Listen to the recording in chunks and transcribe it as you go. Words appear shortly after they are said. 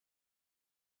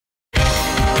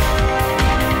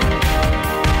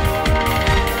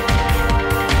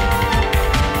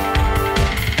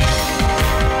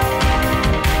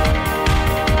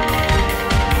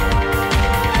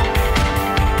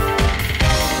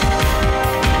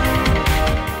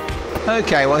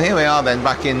Okay, well here we are then,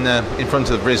 back in front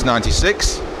of the RIS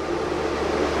 96,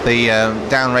 the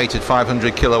down-rated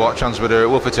 500 kilowatt transmitter at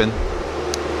Woofferton.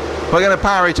 We're going to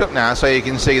power it up now so you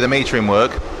can see the metering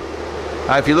work.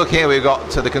 If you look here, we've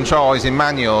got the control is in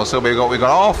manual, so we've got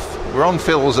off. We're on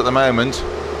fills at the moment.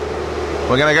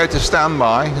 We're going to go to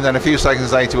standby, and then a few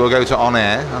seconds later we'll go to on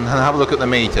air and have a look at the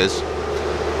meters.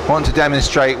 I want to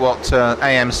demonstrate what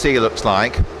AMC looks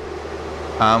like.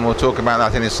 We'll talk about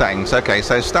that in a second. Okay,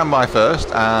 so standby first,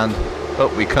 and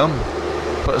up we come.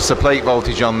 Put us the plate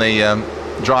voltage on the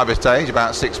driver stage,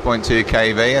 about 6.2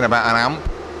 kV and about an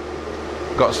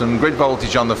amp. Got some grid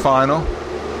voltage on the final,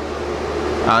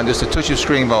 and just a touch of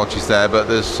screen voltage there, but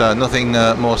there's nothing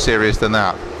more serious than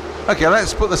that. Okay,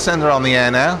 let's put the sender on the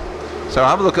air now. So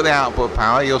have a look at the output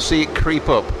power. You'll see it creep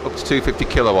up to 250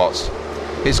 kilowatts.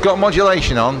 It's got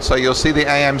modulation on, so you'll see the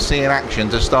AMC in action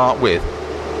to start with.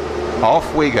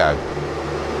 Off we go.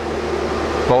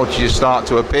 Voltages start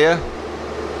to appear,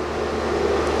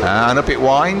 and up it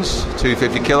winds,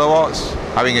 250 kilowatts,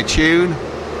 having a tune,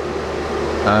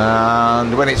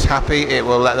 and when it's happy it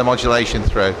will let the modulation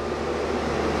through.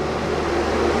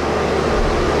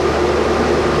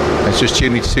 It's just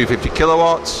tuning to 250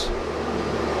 kilowatts,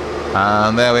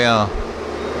 and there we are.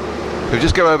 If we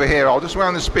just go over here, I'll just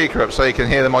round the speaker up so you can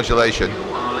hear the modulation. You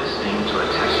are listening to a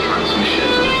test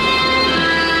transmission.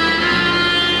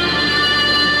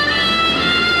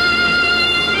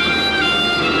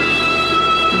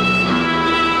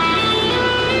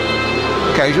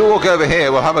 Okay, as you walk over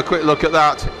here, we'll have a quick look at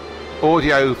that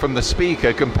audio from the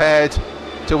speaker compared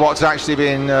to what's actually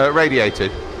been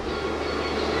radiated.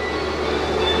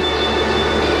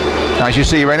 As you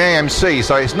see, we're in AMC,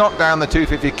 so it's knocked down the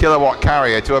 250 kilowatt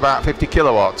carrier to about 50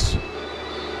 kilowatts.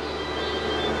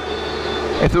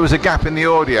 If there was a gap in the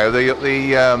audio,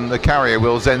 the carrier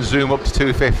will then zoom up to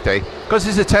 250. Because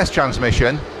it's a test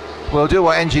transmission, we'll do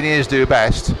what engineers do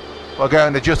best. We'll go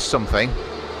and adjust something,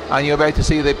 and you'll be able to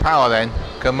see the power then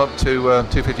come up to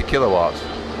 250 kilowatts.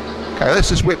 Okay, let's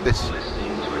just whip this.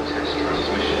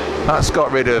 That's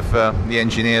got rid of the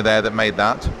engineer there that made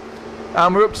that.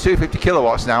 And we're up to 250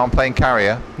 kilowatts now on plain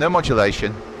carrier, no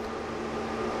modulation.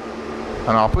 And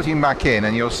I'll put him back in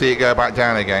and you'll see it go back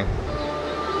down again.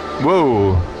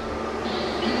 Whoa!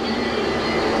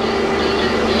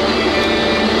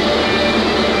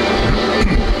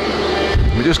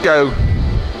 We just go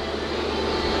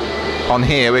on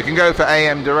here, we can go for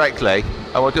AM directly,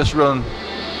 and we'll just run.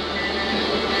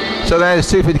 So there's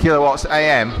 250 kilowatts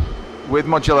AM with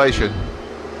modulation.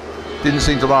 Didn't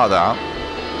seem to like that.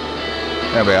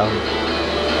 There we are.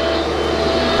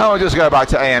 And we'll just go back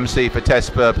to AMC for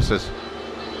test purposes.